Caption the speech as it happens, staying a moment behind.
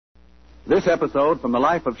This episode from the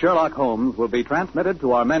life of Sherlock Holmes will be transmitted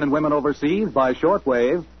to our men and women overseas by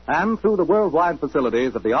shortwave and through the worldwide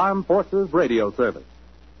facilities of the Armed Forces Radio Service.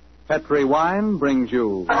 Petri Wine brings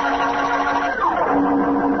you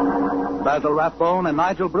Basil Rathbone and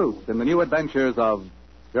Nigel Bruce in the new adventures of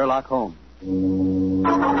Sherlock Holmes.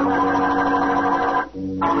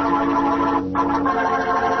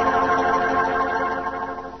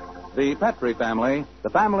 The Petri family,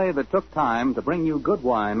 the family that took time to bring you good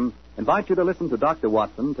wine, invite you to listen to Dr.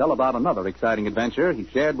 Watson tell about another exciting adventure he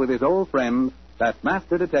shared with his old friend, that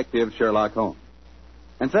master detective Sherlock Holmes.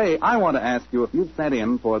 And say, I want to ask you if you've sent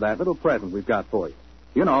in for that little present we've got for you.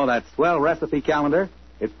 You know, that swell recipe calendar.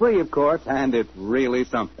 It's free, of course, and it's really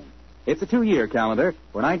something. It's a 2-year calendar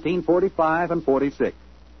for 1945 and 46,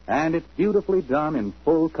 and it's beautifully done in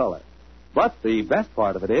full color. But the best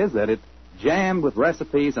part of it is that it's jammed with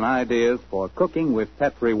recipes and ideas for cooking with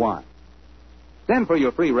Petri wine. Send for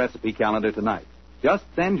your free recipe calendar tonight. Just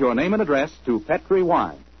send your name and address to Petri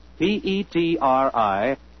Wine, Petri,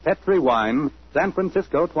 Petri Wine, San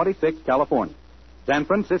Francisco 26, California. San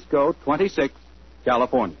Francisco 26,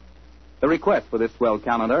 California. The requests for this swell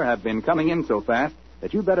calendar have been coming in so fast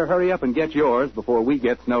that you better hurry up and get yours before we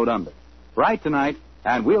get snowed under. Write tonight,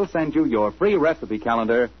 and we'll send you your free recipe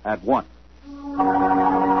calendar at once.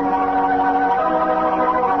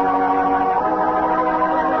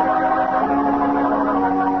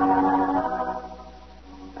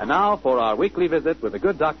 And now for our weekly visit with the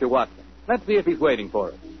good Dr. Watson. Let's see if he's waiting for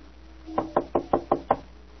us.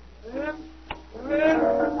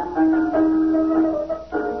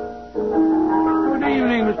 Good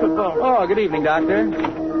evening, Mr. Holmes. Oh, good evening, Doctor.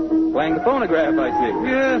 Playing the phonograph, I see.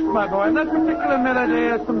 Yes, my boy. And that particular melody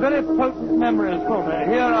has some very potent memories for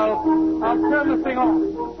me. Here, I'll turn the thing on.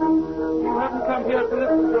 You haven't come here to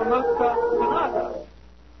listen to a Mozart sonata.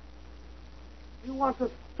 You want a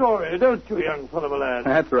story, don't you, young fellow, lad?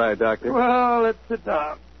 That's right, Doctor. Well, let's sit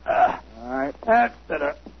down. All right. That's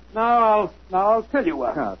better. Now I'll tell you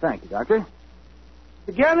what. Oh, thank you, Doctor.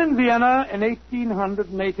 Began in Vienna in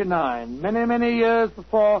 1889, many, many years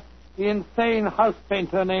before the insane house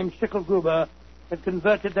painter named Schicklgruber had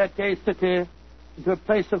converted that gay city into a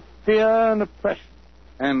place of fear and oppression.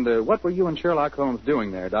 And what were you and Sherlock Holmes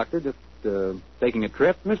doing there, Doctor? Just taking a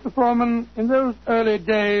trip? Mr. Foreman, in those early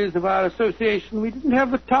days of our association, we didn't have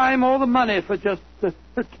the time or the money for just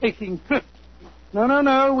taking trips.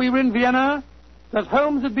 No. We were in Vienna because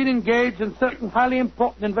Holmes had been engaged in certain highly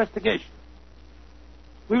important investigations.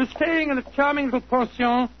 We were staying in a charming little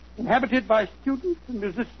pension inhabited by students and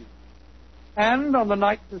musicians. And on the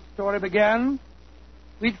night the story began,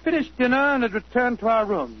 we'd finished dinner and had returned to our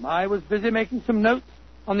room. I was busy making some notes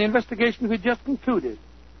on the investigation we'd just concluded.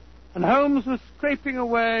 And Holmes was scraping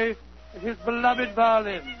away at his beloved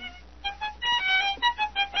violin.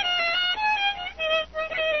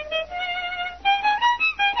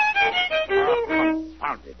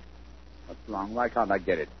 Found it. What's wrong? Why can't I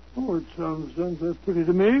get it? Oh, it sounds pretty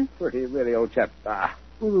to me. Pretty, really, old chap.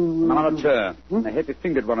 Amateur. A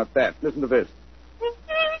heavy-fingered one at that. Listen to this.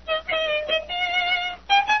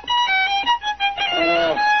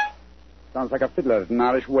 Oh, sounds like a fiddler at an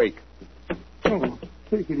Irish wake. Oh,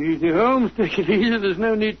 take it easy, Holmes. Take it easy. There's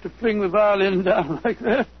no need to fling the violin down like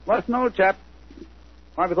that. What's an old chap?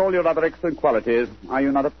 Why, with all your other excellent qualities, are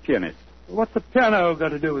you not a pianist? What's the piano got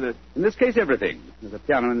to do with it? In this case, everything. There's a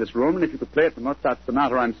piano in this room, and if you could play it, the Mozart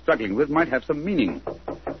sonata I'm struggling with might have some meaning.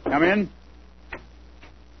 Come in.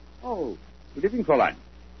 Oh, good evening, Fräulein.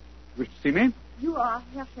 Wish to see me? You are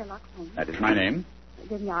Herr Sherlock Holmes. That is my name.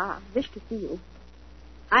 Then, yeah, I wish to see you.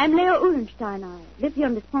 I'm Leo Uhlenstein. I live here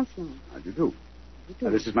in this pension. How do you do?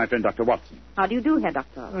 This is my friend, Dr. Watson. How do you do, Herr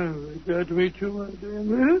Doctor? Glad to meet you, my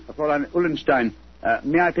dear. Fräulein Uhlenstein,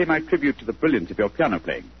 may I pay my tribute to the brilliance of your piano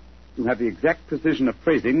playing? You have the exact precision of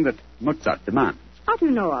phrasing that Mozart demands. How do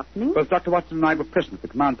you know of me? Both Dr. Watson and I were present at the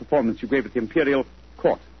command performance you gave at the Imperial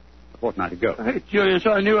Court a fortnight ago. Hey, Julius,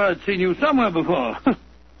 I knew I'd seen you somewhere before.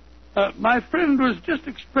 My friend was just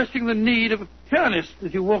expressing the need of a pianist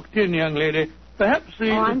as you walked in, young lady. Perhaps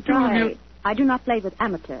I'm sorry. I do not play with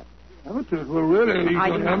amateurs. Amateurs? Well, really?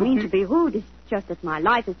 I do not mean to be rude. It's just that my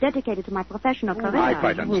life is dedicated to my professional career. I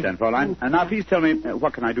quite understand, Fräulein. And now please tell me,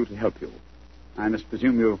 what can I do to help you? I must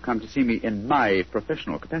presume you've come to see me in my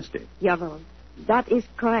professional capacity. Jawohl. That is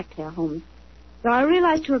correct, Herr Holmes. Though I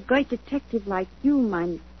realize to a great detective like you,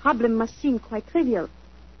 my problem must seem quite trivial.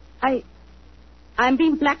 I'm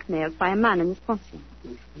being blackmailed by a man in this pension.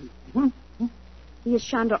 He is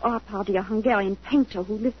Sándor Árpádi, a Hungarian painter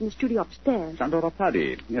who lives in the studio upstairs. Sándor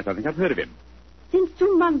Árpádi? Yes, I think I've heard of him. Since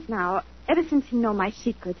 2 months now, ever since he know my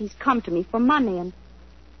secret, he's come to me for money, and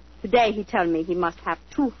Today he told me he must have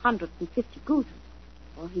 250 gulden,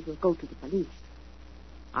 or he will go to the police.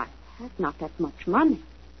 I have not that much money.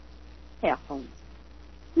 Herr Holmes,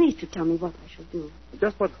 please to tell me what I shall do.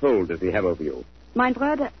 Just what hold does he have over you? My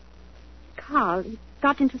brother, Karl, he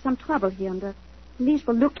got into some trouble here, and the police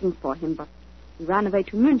were looking for him, but he ran away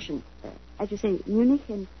to München. As you say, Munich,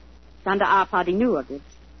 and Sander our party knew of this.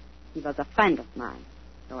 He was a friend of mine,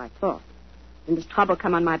 so I thought. When this trouble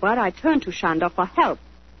came on my brother, I turned to Sander for help.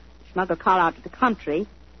 He smuggled Karl out of the country,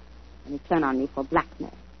 and he turned on me for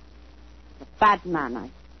blackmail. He's a bad man. I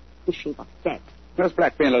wish he was dead. Most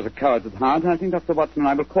blackmailers are cowards at heart. I think Dr. Watson and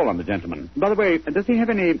I will call on the gentleman. By the way, does he have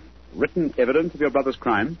any written evidence of your brother's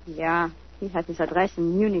crime? Yeah, he has his address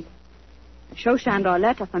in Munich. I show Sander a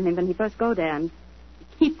letter from him when he first go there, and he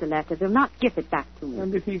keep the letter. They'll not give it back to me.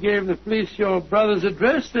 And if he gave the police your brother's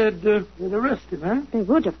address, they'd arrest him, huh? They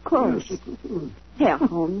would, of course. Yes, of course. Herr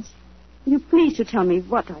Holmes, will you please to tell me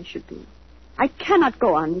what I should do? I cannot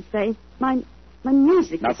go on this way. My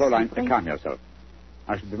music Now, is Fräulein, suffering. calm yourself.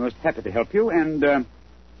 I shall be most happy to help you, and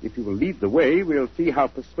if you will lead the way, we'll see how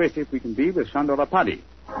persuasive we can be with Shandor Paddy.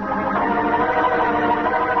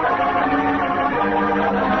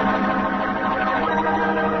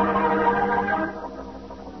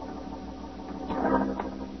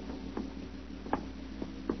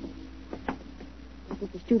 This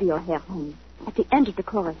is the studio, Herr Holmes, at the end of the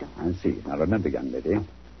corridor. I see. Now, remember, young lady,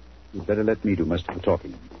 you'd better let me do most of the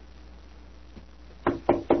talking.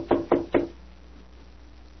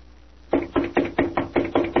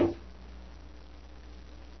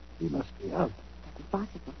 He must be out. That's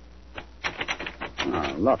impossible.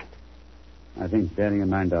 Ah, locked. I think, bearing in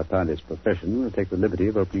mind our party's profession, we'll take the liberty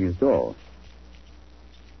of opening his door.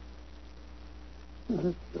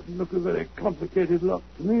 That doesn't look a very complicated lock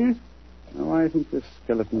to me. Oh, I think this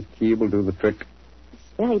skeleton key will do the trick. It's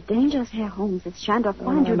very dangerous, Herr Holmes. If Sander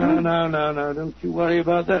finds you... No. Don't you worry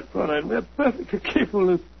about that, Fräulein. We're perfectly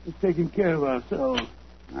capable of taking care of ourselves.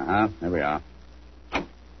 There we are.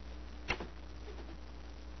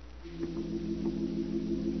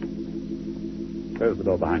 Close the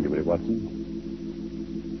door behind you, will you, Watson?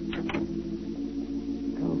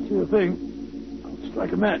 Can't see a thing. I'll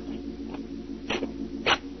strike a match.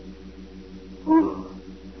 Oh,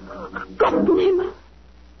 Gott im Himmel.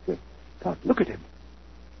 Can't look at him.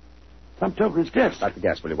 Thumped over his desk. Light the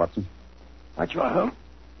gas, will you, Watson? Right you are, Holmes.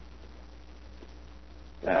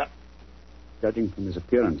 There. Judging from his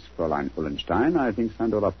appearance, Fräulein Ullenstein, I think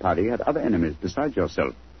Sandor Paddy had other enemies besides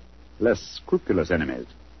yourself. Less scrupulous enemies.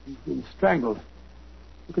 He's been strangled.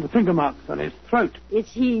 Look at the finger marks on his throat. Is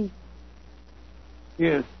he...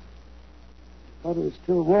 Yes. Body is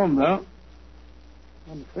still warm, though.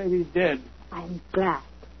 I'm afraid he's dead. I'm glad.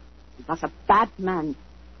 He was a bad man.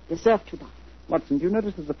 Deserved to die. Watson, do you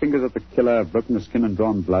notice that the fingers of the killer have broken the skin and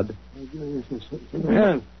drawn blood?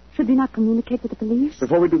 Yes. Should we not communicate with the police?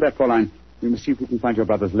 Before we do that, Fräulein, we must see if we can find your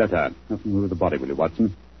brother's letter. Nothing move the body, will you,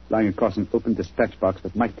 Watson? Lying across an open dispatch box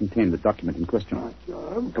that might contain the document in question.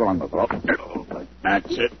 Come on, Buffalo.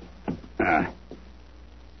 That's it.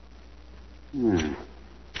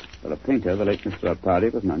 For a painter, the late Mr. Paddy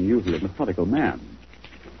was an unusually methodical man.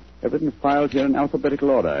 Everything filed here in alphabetical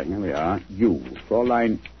order. Here we are. You,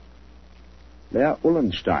 Fräulein Leah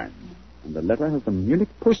Ullenstein. And the letter has the Munich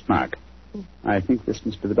postmark. I think this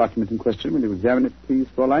must be the document in question. Will you examine it, please,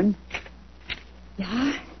 Fräulein?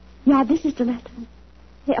 Yeah, this is the letter.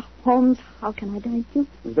 Herr Holmes, how can I thank you?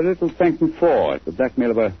 There's very little to thank me for. If the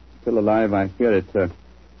blackmailer were still alive, I fear it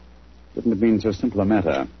wouldn't have been so simple a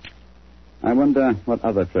matter. I wonder what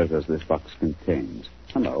other treasures this box contains.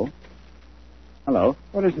 Hello?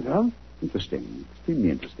 What is it, Holmes? Interesting.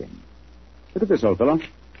 Extremely interesting. Look at this, old fellow.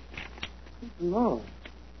 Lord.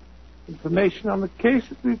 Information on the case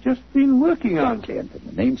that we've just been working on. Exactly, and from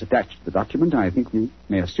the names attached to the document, I think we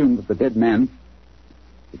may assume that the dead man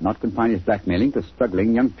did not confine his blackmailing to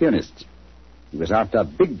struggling young pianists. He was after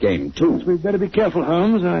big game, too. Yes, we'd better be careful,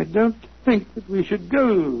 Holmes. I don't think that we should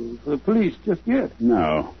go for the police just yet.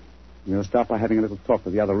 No. We'll start by having a little talk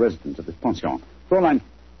with the other residents of this pension. Fräulein,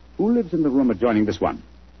 who lives in the room adjoining this one?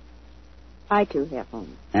 I too, Herr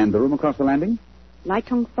Holmes. And the room across the landing? Lai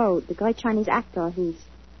Tong-fo, the great Chinese actor. He's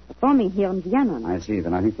performing here in Vienna. I see.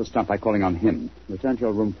 Then I think we'll start by calling on him. Return to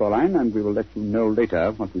your room, Fräulein, and we will let you know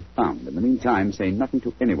later what we found. In the meantime, say nothing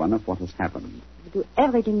to anyone of what has happened. I'll do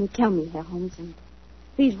everything you tell me, Herr Holmes. And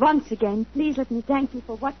please, once again, please let me thank you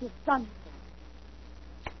for what you've done.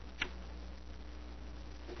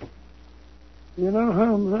 You know,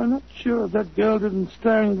 Holmes, I'm not sure that girl didn't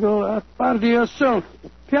strangle Arpardi herself. The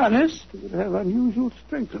pianist would have unusual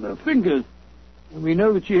strength in her fingers. And we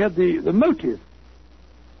know that she had the motive.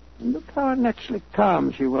 And look how naturally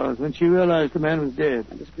calm she was when she realized the man was dead.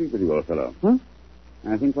 I disagree with you, old fellow. Huh?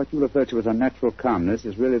 I think what you refer to as unnatural calmness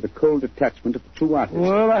is really the cold detachment of the true artist.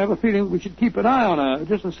 Well, I have a feeling we should keep an eye on her,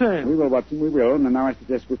 just the same. We will, Watson, we will. And now I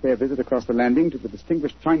suggest we pay a visit across the landing to the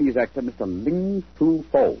distinguished Chinese actor, Mr. Ling Tu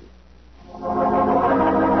Fo.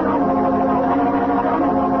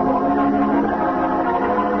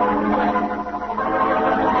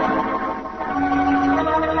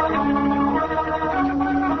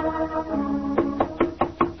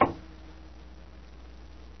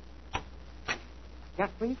 Yes,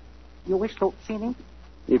 please. You wish to see me?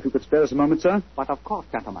 If you could spare us a moment, sir. But of course,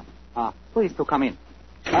 gentlemen. Please to come in.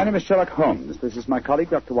 My name is Sherlock Holmes. This is my colleague,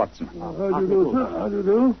 Dr. Watson. How do you do, sir? How do you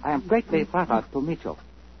do? I am greatly flattered to meet you.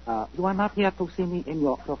 You are not here to see me in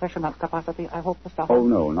your professional capacity, I hope, Mr. Oh, Holmes?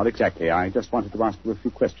 no, not exactly. I just wanted to ask you a few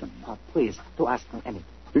questions. Please, to ask me anything.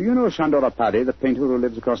 Do you know Chandora Paddy, the painter who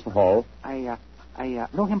lives across the hall? I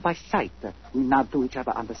know him by sight. We nod to each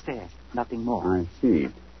other on the stairs. Nothing more. I see.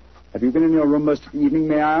 Have you been in your room most of the evening,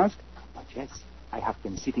 may I ask? But yes, I have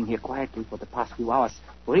been sitting here quietly for the past few hours,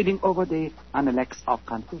 reading over the Analects of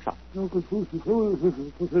Confucius. May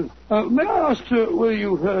I ask, sir, whether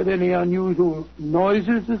you heard any unusual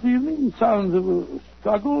noises this evening? Sounds of a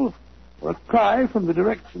struggle or a cry from the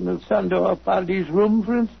direction of Sandor Paddy's room,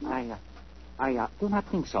 for instance? I do not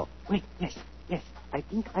think so. Wait, yes. I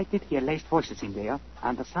think I did hear laced voices in there,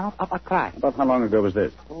 and the sound of a cry. About how long ago was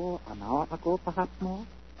this? Oh, an hour ago, perhaps more.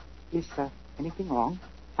 Is anything wrong?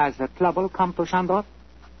 Has trouble come to Shandor?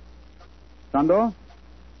 Sandor?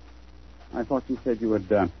 I thought you said you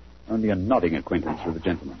had only a nodding acquaintance with the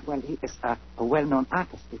gentleman. Well, he is a well-known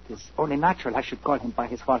artist. It is only natural I should call him by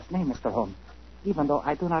his false name, Mr. Holmes, even though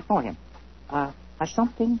I do not know him. Has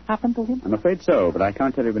something happened to him? I'm afraid so, but I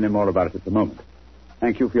can't tell you any more about it at the moment.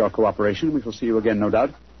 Thank you for your cooperation. We shall see you again, no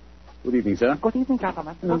doubt. Good evening, sir. Good evening,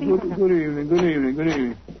 gentlemen. Good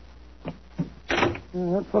evening.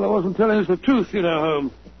 That fellow wasn't telling us the truth, you know,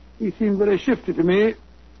 Holmes. He seemed very shifty to me.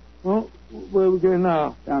 Well, where are we going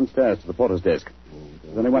now? Downstairs to the porter's desk.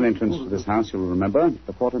 There's only one entrance to this house, you'll remember.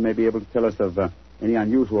 The porter may be able to tell us of any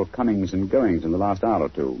unusual comings and goings in the last hour or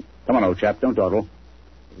two. Come on, old chap, don't dawdle.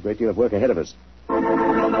 There's a great deal of work ahead of us.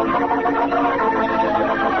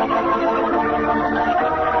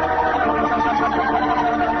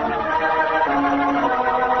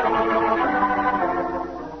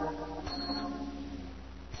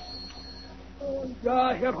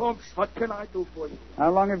 Herr Holmes, what can I do for you?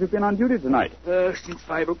 How long have you been on duty tonight? Since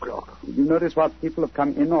 5 o'clock. Did you notice what people have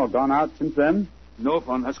come in or gone out since then? No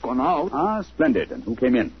one has gone out. Ah, splendid. And who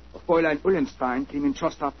came in? Fräulein Ullenstein came in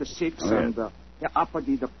just after 6, Oh, yes. and Herr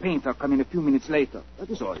Apperdy, the painter, came in a few minutes later. That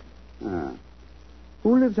is all. Ah.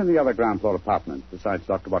 Who lives in the other ground floor apartment besides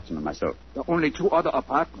Dr. Watson and myself? There are only 2 other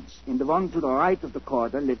apartments. In the one to the right of the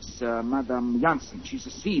corridor lives Madame Janssen. She's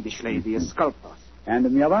a Swedish lady, a sculptor. And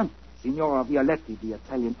in the other? Signora Violetti, the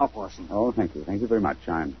Italian opera singer. Oh, thank you. Thank you very much.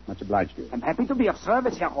 I'm much obliged to you. I'm happy to be of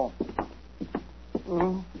service, Herr Holmes.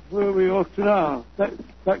 Well, where are we off to now?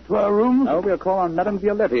 Back to our rooms? Oh, we'll call on Madame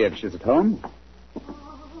Violetti if she's at home.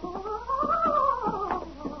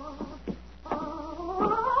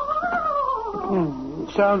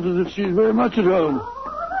 It sounds as if she's very much at home.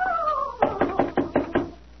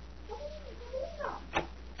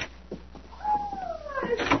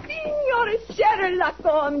 Sherlock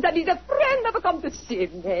Holmes, that is a friend have come to see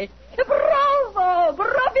me. Bravo!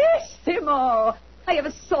 Bravissimo! I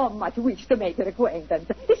have so much wish to make your acquaintance.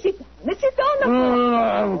 Sit down. No,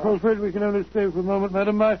 I'm afraid we can only stay for a moment,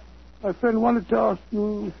 madam. My friend wanted to ask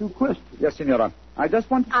you a few questions. Yes, Signora. I just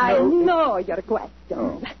wanted to know... I know your question.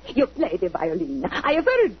 Oh. You play the violin. I have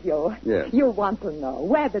heard you. Yes. You want to know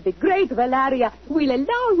whether the great Valeria will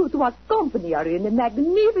allow you to accompany her in the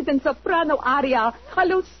magnificent soprano aria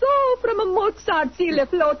Allo so from Mozart's Il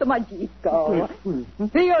Flauto Magico.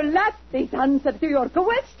 Violetti's answer to your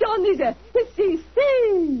question is si.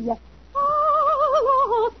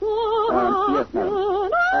 Yes,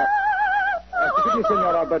 madam. Excuse me,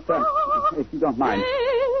 Signora, but if you don't mind...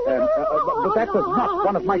 but that was not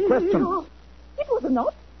one of my questions. It was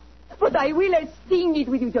not. But I will sing it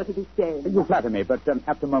with you just the same. You flatter me, but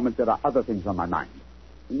at the moment there are other things on my mind.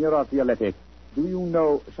 Signora Violetti, do you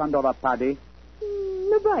know Chandora Paddy?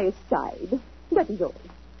 By his side. That is all.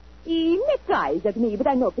 He makes eyes at me, but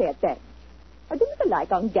I no pay attention. I do not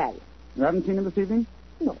like on gal. You haven't seen him this evening?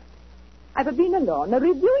 No. I've been alone,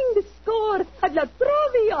 reviewing the score at La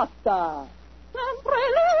Traviata. Sempre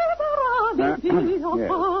le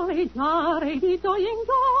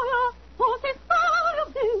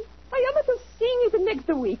I am to sing it next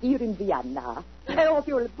week here in Vienna. I hope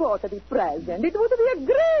you'll both be present. It would be a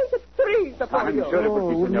great treat for I'm you. sure it would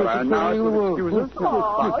be, Senora. Now, if you'll excuse us.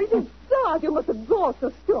 Oh, it is sad you must go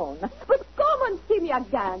so soon. But come and see me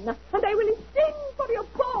again, and I will sing for you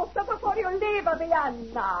both before you leave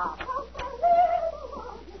Vienna.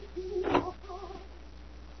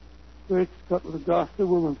 Great Scott, the ghastly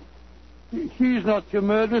woman. She's not your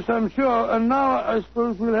murderess, I'm sure. And now I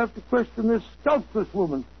suppose we'll have to question this sculptress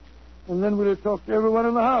woman. And then we'll talk to everyone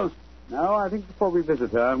in the house. No, I think before we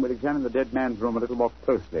visit her, we'll examine the dead man's room a little more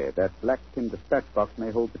closely. That black tin dispatch box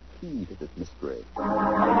may hold the key to this mystery.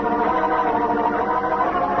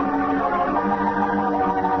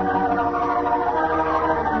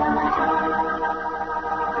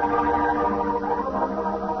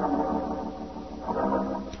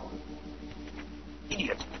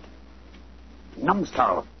 Idiot!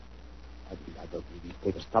 Numbskull! I don't read these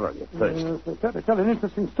papers thoroughly at first. They try to tell an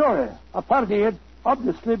interesting story. Our party had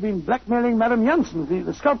obviously been blackmailing Madame Janssen,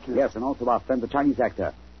 the sculptor. Yes, and also our friend, the Chinese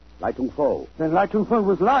actor, Lai Tung Fo. Then Lai Tung Fo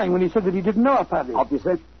was lying when he said that he didn't know our party.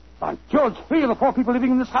 Obviously. By George, 3 of the 4 people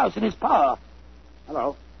living in this house in his power.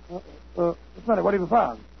 Hello. What's the matter? What have you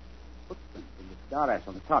found? Footprints in the star ash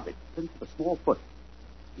on the carpet. Prints of a small foot.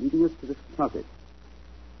 Leading us to this closet.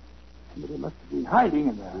 Somebody must have been hiding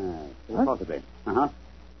in there. Huh? Possibly. Uh-huh.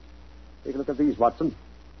 Take a look at these, Watson.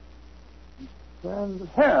 And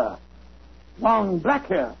hair. Long black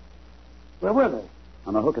hair. Where were they?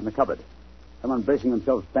 On a hook in the cupboard. Someone bracing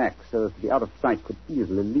themselves back so as to be out of sight could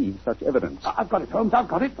easily leave such evidence. I've got it, Holmes. I've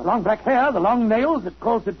got it. The long black hair, the long nails that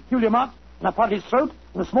caused the peculiar marks on a party's throat,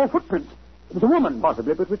 and the small footprints. It was a woman.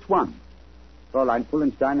 Possibly, but which one? Fräulein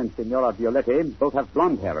Ullenstein and Signora Violetti both have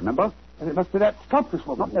blonde hair, remember? And it must be that sculptress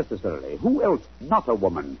woman. Not necessarily. Who else, not a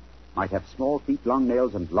woman, might have small feet, long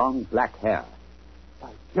nails, and long black hair?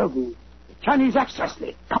 By Jove, the Chinese actress.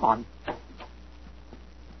 Come on.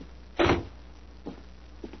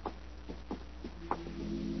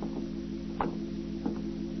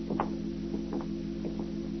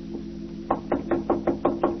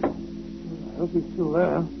 I hope he's still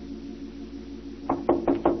there.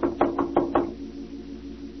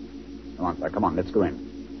 Come on, sir. Come on. Let's go in.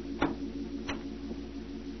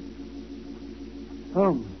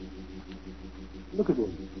 Holmes, look at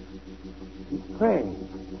him. He's praying.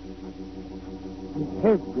 His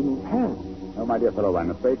head's in his hand. Oh, my dear fellow,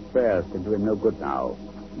 I'm afraid prayers can do him no good now.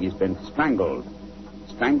 He's been strangled.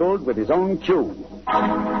 Strangled with his own cue.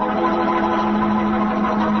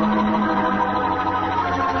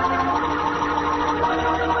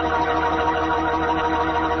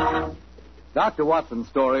 Dr. Watson's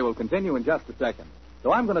story will continue in just a second.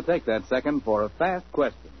 So I'm going to take that second for a fast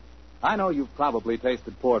question. I know you've probably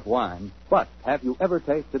tasted port wine, but have you ever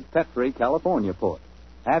tasted Petri California port?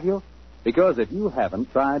 Have you? Because if you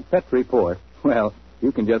haven't tried Petri port, well,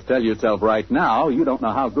 you can just tell yourself right now you don't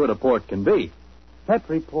know how good a port can be.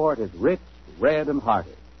 Petri port is rich, red, and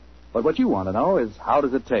hearty. But what you want to know is, how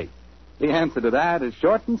does it taste? The answer to that is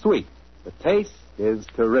short and sweet. The taste is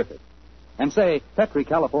terrific. And say, Petri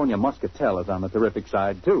California Muscatel is on the terrific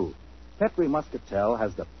side, too. Petri Muscatel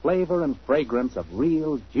has the flavor and fragrance of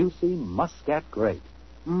real, juicy Muscat grape.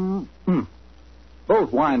 Mm-hmm.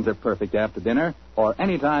 Both wines are perfect after dinner or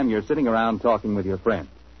any time you're sitting around talking with your friends.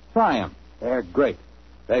 Try them. They're great.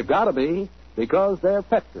 They've got to be, because they're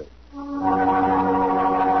Petri.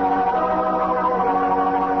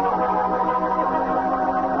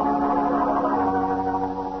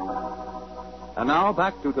 And now,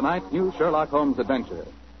 back to tonight's new Sherlock Holmes adventure.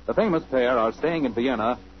 The famous pair are staying in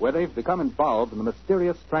Vienna, where they've become involved in the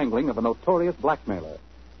mysterious strangling of a notorious blackmailer.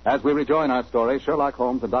 As we rejoin our story, Sherlock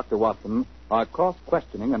Holmes and Dr. Watson are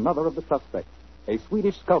cross-questioning another of the suspects, a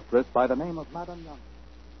Swedish sculptress by the name of Madame Young.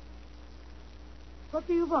 What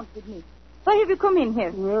do you want with me? Why have you come in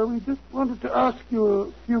here? Well, we just wanted to ask you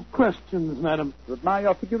a few questions, madam. To admire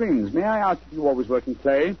your figurines, may I ask if you always work in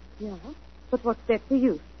clay? Yeah, but what's that for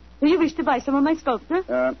you? Do you wish to buy some of my sculpture?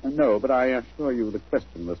 No, but I assure you the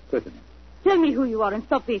question was pertinent. Tell me who you are and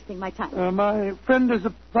stop wasting my time. My friend is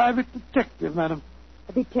a private detective, madam.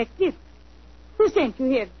 A detective? Who sent you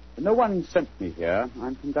here? No one sent me here.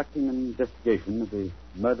 I'm conducting an investigation of the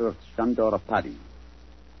murder of Shandor Paddy.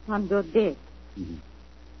 Shandor dead? Mm-hmm.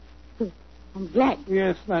 Good. I'm glad.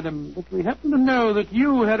 Yes, madam, but we happen to know that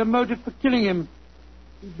you had a motive for killing him.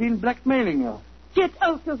 He's been blackmailing you. Get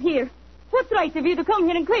out of here. What right have you to come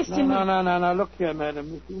here and question me? No. Look here,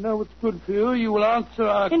 madam. If you know what's good for you, you will answer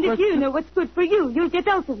our question. And if you know what's good for you, you'll get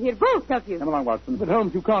out of here, both of you. Come along, Watson. But,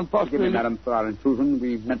 Holmes, you can't possibly... Forgive me, madam, for our intrusion.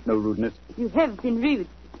 We meant no rudeness. You have been rude.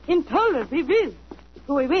 Intolerably rude.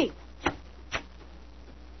 Go away.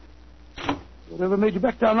 Whatever made you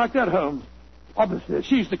back down like that, Holmes? Obviously,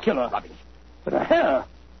 she's the killer. Rubbish. But her hair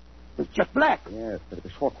was jet black. Yes, but it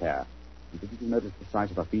was short hair. And didn't you notice the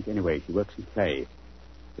size of her feet anyway? She works in clay. If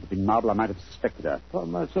it had been marble, I might have suspected her.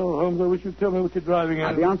 Upon my soul, Holmes, I wish you'd tell me what you're driving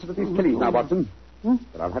at. I've the answer to these killings now, Watson.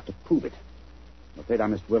 But I'll have to prove it. I'm afraid I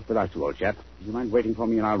must work without you, old chap. Do you mind waiting for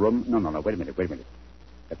me in our room? No. Wait a minute.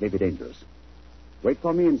 That may be dangerous. Wait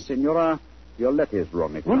for me in Signora Violetti's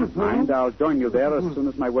room, if you don't mind. I'll join you there as soon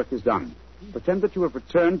as my work is done. Pretend that you have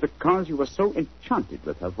returned because you were so enchanted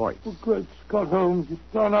with her voice. Oh, great Scott, Holmes. You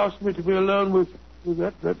can't ask me to be alone with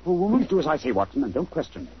that dreadful woman. Please do as I say, Watson, and don't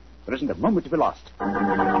question me. There isn't a moment to be lost.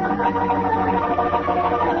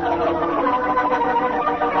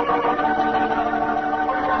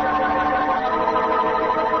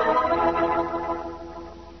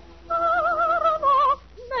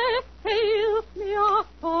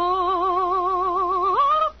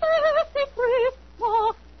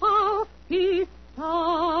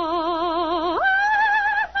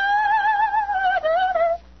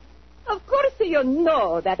 You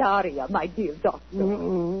know that aria, my dear doctor.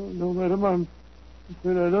 No, madam, I'm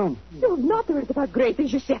afraid I don't. You've not heard about Great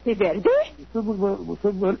Giuseppe Verdi? Well,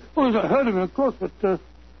 I heard him, of course, but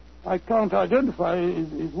I can't identify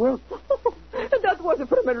his work. That was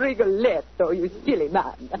from a Rigoletto, you silly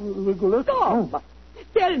man. Rigoletto? Come,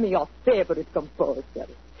 tell me your favorite composer.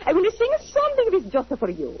 I will sing something of it just for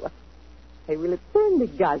you. I will turn the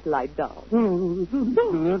gas light down.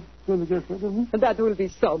 That will be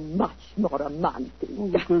so much more romantic.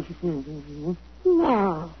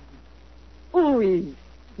 Now, who is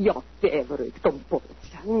your favorite composer?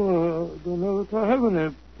 Oh, I don't know if I have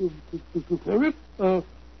any favorite.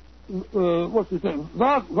 What's his name?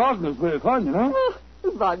 Wagner's very fine, you know.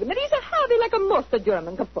 Wagner is a heavy like a most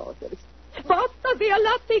German composers. But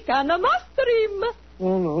Violatti can master him.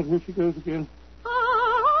 Oh, Lord, here she goes again.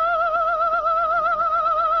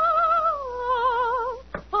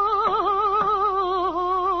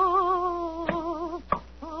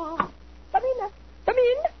 Come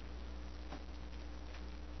in.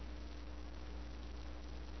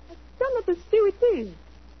 I cannot see who it is.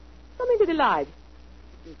 Come into the light.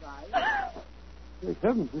 Great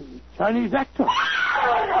heavens, a Chinese actor.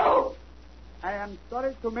 I am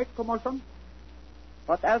sorry to make commotion,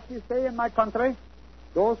 but as we say in my country,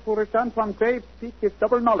 those who return from grave speak with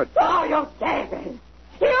double knowledge. Oh, you devil!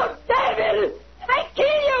 You devil! I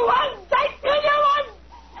kill you once! I kill you once!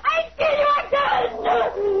 I kill you again!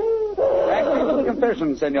 Thank you for the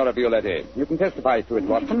confession, Senora Violetti. You can testify to it,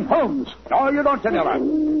 Watson. Holmes! No, you don't, Senora.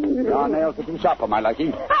 Your nails are too sharp for my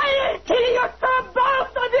liking. I'll kill you, sir,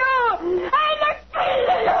 both of you! I'll kill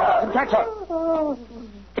you! Catch her!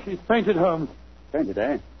 She's fainted, Holmes. Fainted,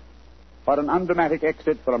 eh? What an undramatic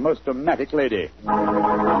exit for a most dramatic lady.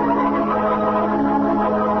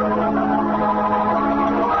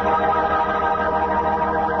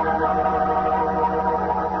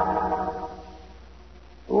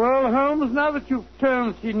 Well, Holmes, now that you've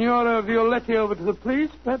turned Signora Violetti over to the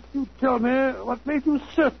police, perhaps you tell me what made you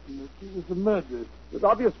certain that she was the murderer. It was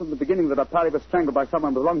obvious from the beginning that Apari was strangled by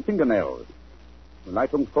someone with long fingernails. When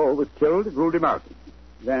Lightung Fo was killed, it ruled him out.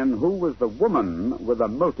 Then who was the woman with a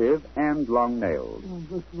motive and long nails? Oh,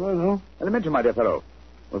 that's right, huh? Elementary, my dear fellow.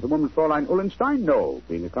 Was the woman Fräulein Ullenstein? No.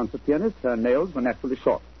 Being a concert pianist, her nails were naturally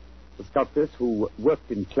short. The sculptress who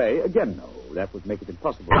worked in clay? Again, no. That would make it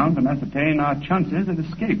impossible. Count and ascertain our chances of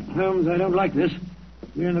escape. Holmes, I don't like this.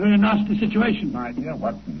 We're in a very nasty situation. My dear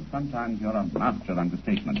Watson, sometimes you're a master of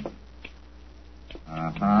understatement.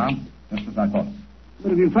 Aha. Just as I thought. What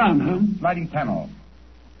have you found, Holmes? Sliding panel.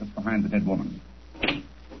 Just behind the dead woman.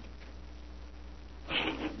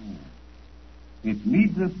 It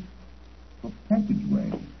leads us to a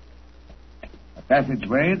passageway. A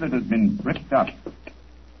passageway that has been bricked up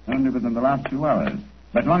only within the last few hours.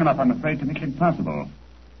 But long enough, I'm afraid, to make it impossible.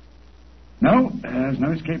 No, there's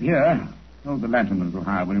no escape here. Hold the lantern a little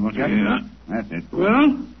higher, will you, Walter? Yeah. That's it.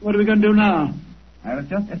 Well, what are we going to do now? I was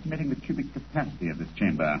just estimating the cubic capacity of this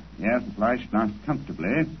chamber. The air supply should last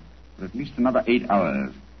comfortably for at least another 8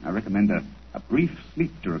 hours. I recommend a brief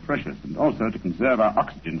sleep to refresh us and also to conserve our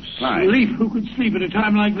oxygen supply. Sleep? Who could sleep at a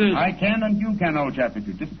time like this? I can and you can, old chap, if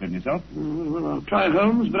you discipline yourself. Well, I'll try,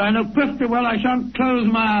 Holmes, but I know perfectly well I shan't close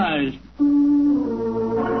my eyes.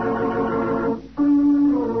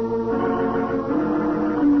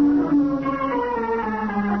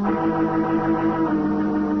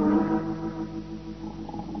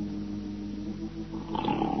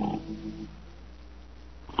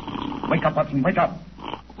 Wake up, Watson, wake up.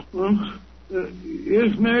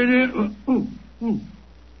 Yes, Mary dear.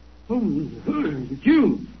 It's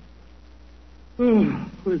you.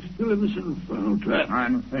 We're still in this infernal trap.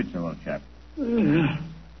 I'm afraid so, old chap.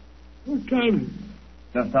 What time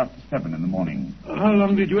just after 7 in the morning. How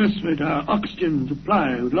long did you estimate our oxygen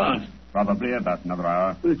supply would last? Probably about another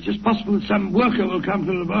hour. Well, it's just possible that some worker will come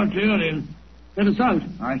to the laboratory early and let us out.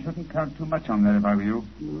 I shouldn't count too much on that if I were you.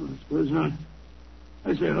 Oh, I suppose not.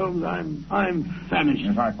 I say, Holmes, I'm famished.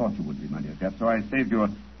 Yes, I thought you would be, my dear chap, so I saved you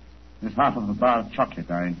this half of a bar of chocolate.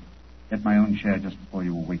 I ate my own share just before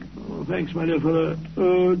you awakened. Oh, thanks, my dear fellow.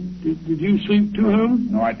 Did you sleep too,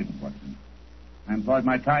 Holmes? No, I didn't, Watson. I employed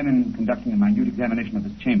my time in conducting a minute examination of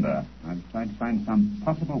this chamber. I was trying to find some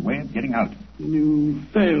possible way of getting out. You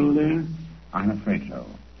failed, eh? I'm afraid so.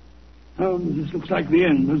 Holmes, this looks like the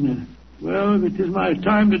end, doesn't it? Well, if it is my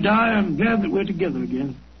time to die, I'm glad that we're together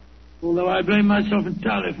again. Although I blame myself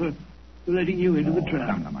entirely for letting you into the trap.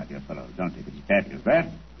 Come now, my dear fellow. Don't take it as badly as that.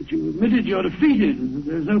 But you admitted you're defeated, and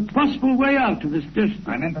that there's no possible way out of this distance.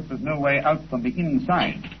 I meant that there's no way out from the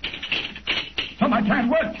inside. So my plan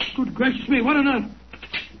worked. Good gracious me, what on earth?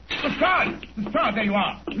 Lestrade! Lestrade, there you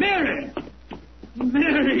are. Mary!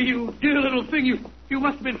 Mary, you dear little thing, you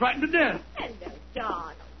must have been frightened to death. Hello,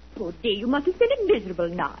 John. Poor dear, you must have spent a miserable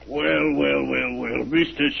night. Well.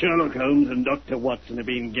 Mr. Sherlock Holmes and Dr. Watson have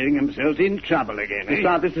been getting themselves in trouble again, eh?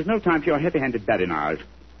 Lestrade, this is no time for your heavy-handed badinage.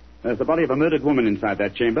 There's the body of a murdered woman inside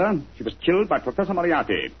that chamber. She was killed by Professor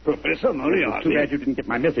Moriarty. Professor Moriarty? Too bad you didn't get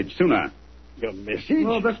my message sooner. Your message?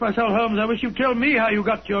 Oh, bless my soul, Holmes. I wish you'd tell me how you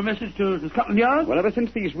got your message to Scotland Yard. Well, ever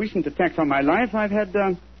since these recent attacks on my life, I've had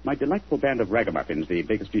my delightful band of ragamuffins, the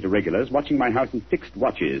Baker Street Irregulars, watching my house in fixed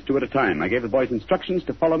watches, 2 at a time. I gave the boys instructions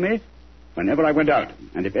to follow me whenever I went out.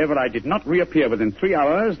 And if ever I did not reappear within 3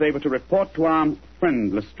 hours, they were to report to our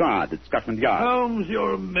friend Lestrade at Scotland Yard. Holmes,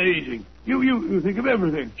 you're amazing. You think of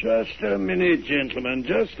everything. Just a minute, gentlemen,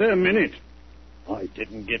 just a minute. I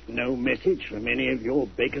didn't get no message from any of your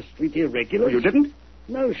Baker Street irregulars. Oh, you didn't?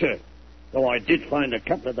 No, sir. Though I did find a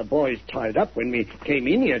couple of the boys tied up when we came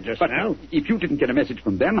in here just now. If you didn't get a message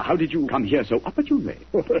from them, how did you come here so opportunely?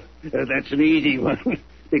 That's an easy one.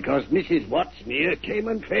 Because Mrs. Watson here came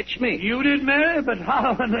and fetched me. You did, Mary? But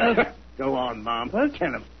how on earth? Go on, Mom. Tell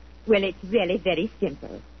him. Well, it's really very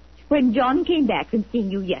simple. When John came back from seeing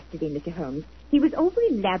you yesterday, Mr. Holmes, he was over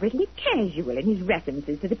elaborately casual in his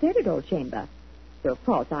references to the Peridot chamber. So, of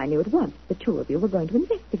course, I knew at once the two of you were going to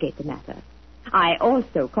investigate the matter. I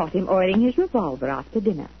also caught him oiling his revolver after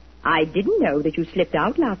dinner. I didn't know that you slipped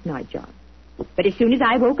out last night, John. But as soon as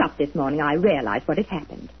I woke up this morning, I realized what had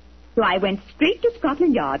happened. So I went straight to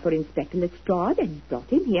Scotland Yard for Inspector Lestrade and brought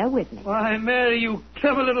him here with me. Why, Mary, you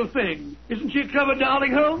clever little thing. Isn't she a clever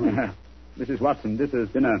darling, Holmes? Mrs. Watson, this has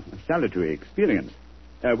been a salutary experience.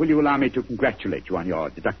 Will you allow me to congratulate you on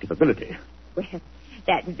your deductive ability? Well,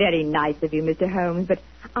 that's very nice of you, Mr. Holmes, but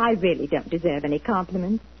I really don't deserve any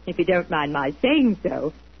compliments, if you don't mind my saying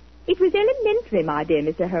so. It was elementary, my dear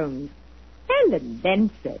Mr. Holmes.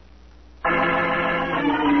 Elementary.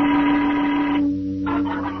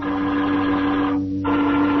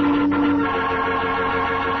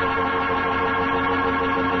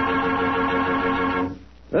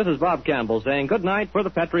 This is Bob Campbell saying good night for the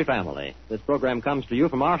Petrie family. This program comes to you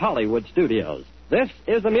from our Hollywood studios. This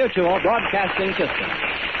is the Mutual Broadcasting System.